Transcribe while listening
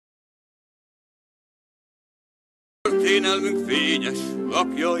Történelmünk fényes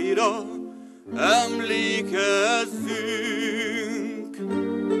lapjaira emlékezzünk,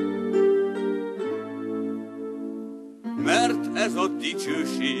 mert ez a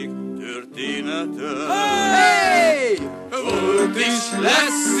dicsőség története. Hey! Volt is,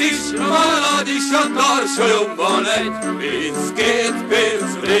 lesz is, marad is a tarsolyomban egy pénz, két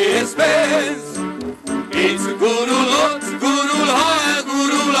pénz, részpénz. Itt gurul, ott gurul, ha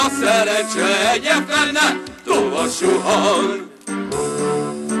elgurul a szerencse, egyetlen tova suhan.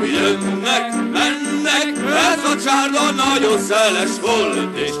 Jönnek, mennek, ez a csárda nagyon szeles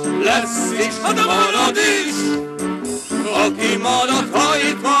volt, és lesz is, marad is. Aki marad, ha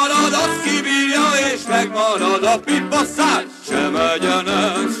itt marad, az kibírja és megmarad, a pipasszás sem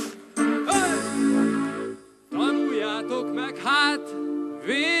egyenes. Tanuljátok meg hát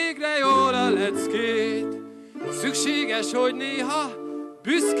végre jól a leckét. Szükséges, hogy néha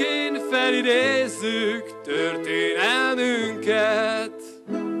büszkén felidézzük történelmünket.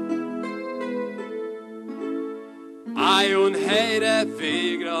 Álljon helyre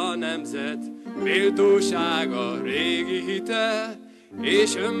végre a nemzet méltósága, régi hite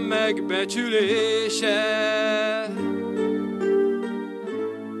és önmegbecsülése.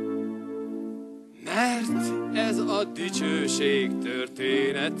 Mert ez a dicsőség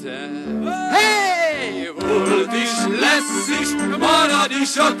története. Hey! Volt is, lesz is, marad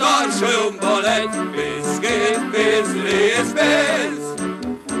is a tarsolyomban egy pénz, két pénz, részpénz.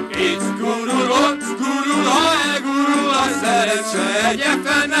 Itt gurul, ott gurul, ha elgurul a szerencse,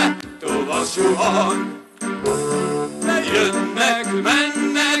 egyetlen tova suhan. Jönnek,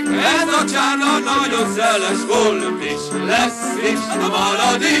 mennek, ez a csárna nagyon szeles volt is, lesz is,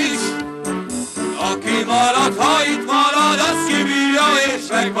 marad is. Aki marad, ha itt marad, az kibírja és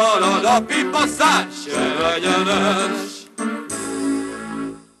megmarad, a pipasszás sem egyenes.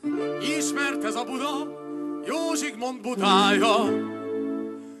 Ismert ez a Buda, Jó Zsigmond Budája,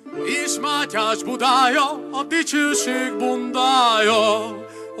 és Mátyás Budája, a dicsőség bundája,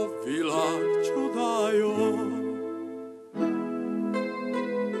 a világ csodája.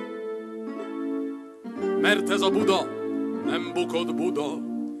 Mert ez a Buda nem bukott Buda,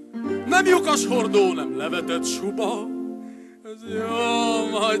 nem lyukas hordó, nem levetett suba, ez jó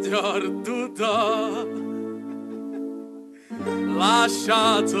magyar duda.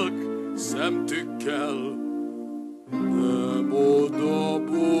 Lássátok szemtükkel, nem oda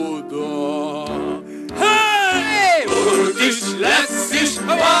Buda. Hey! Volt is, lesz is,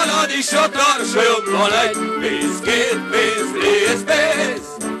 marad is a tarsolyomban egy pénz, két pénz, részpénz.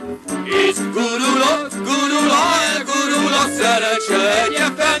 Itt gurul, ott gurul, ha elgurul a szerencse,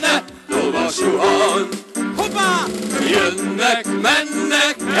 egyetlen tova suhan. Hoppá! Jönnek,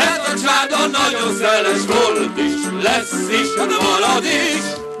 mennek, ez a csárda nagyon szeles volt is, lesz is, marad is.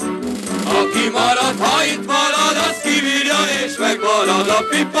 Aki marad, ha itt marad, az kibírja és megmarad, a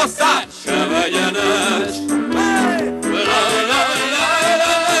pipasszás sem egyenes.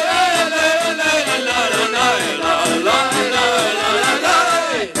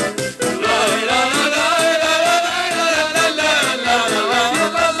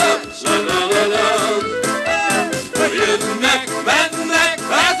 Jönnek, mennek,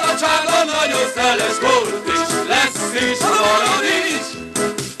 ez a csárda nagyon szeles volt is, lesz is, marad is.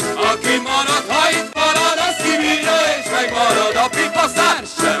 Aki marad, ha itt marad, az kibírja és megmarad, a pipasszás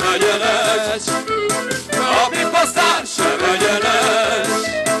sem egyenes.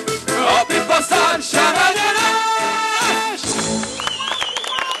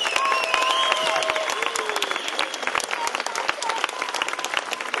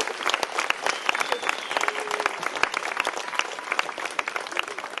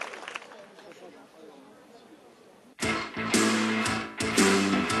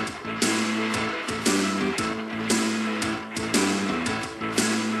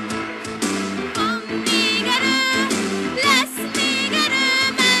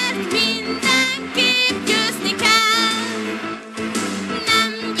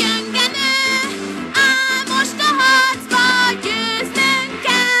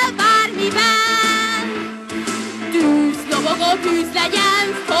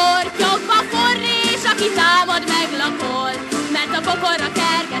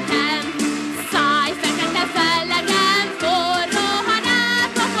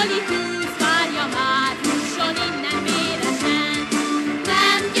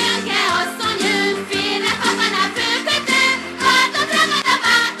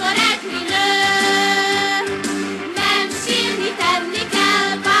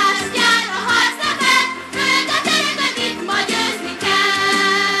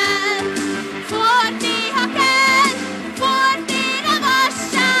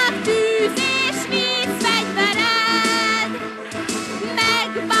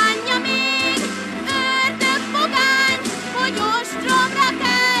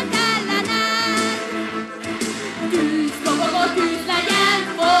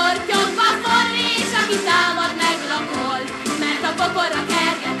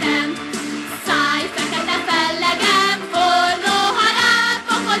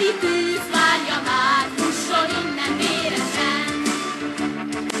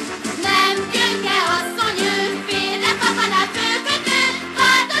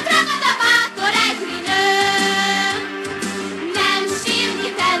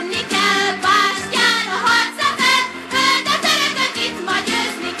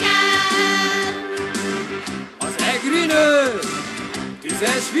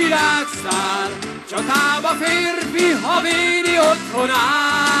 tízes világszár, csatába férfi, ha védi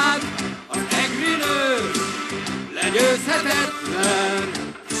otthonát. Az egri nő legyőzhetetlen,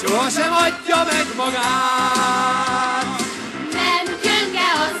 sohasem adja meg magát. Nem gyönge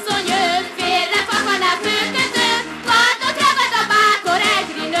asszony, ő félre fakad a főkötő, kardot ragad a bátor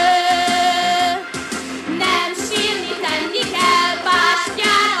egri nő. Nem sírni, tenni kell,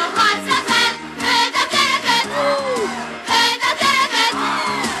 bástyán a harcra fel, öld a törököt, öld a törököt,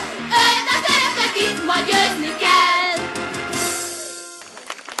 öld a törököt, itt ma győzni kell.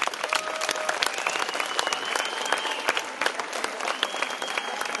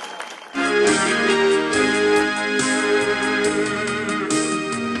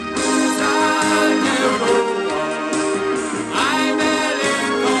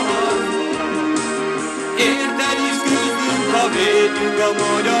 Érted is küzdünk, ha védjük a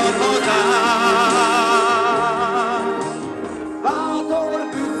magyar hazárt.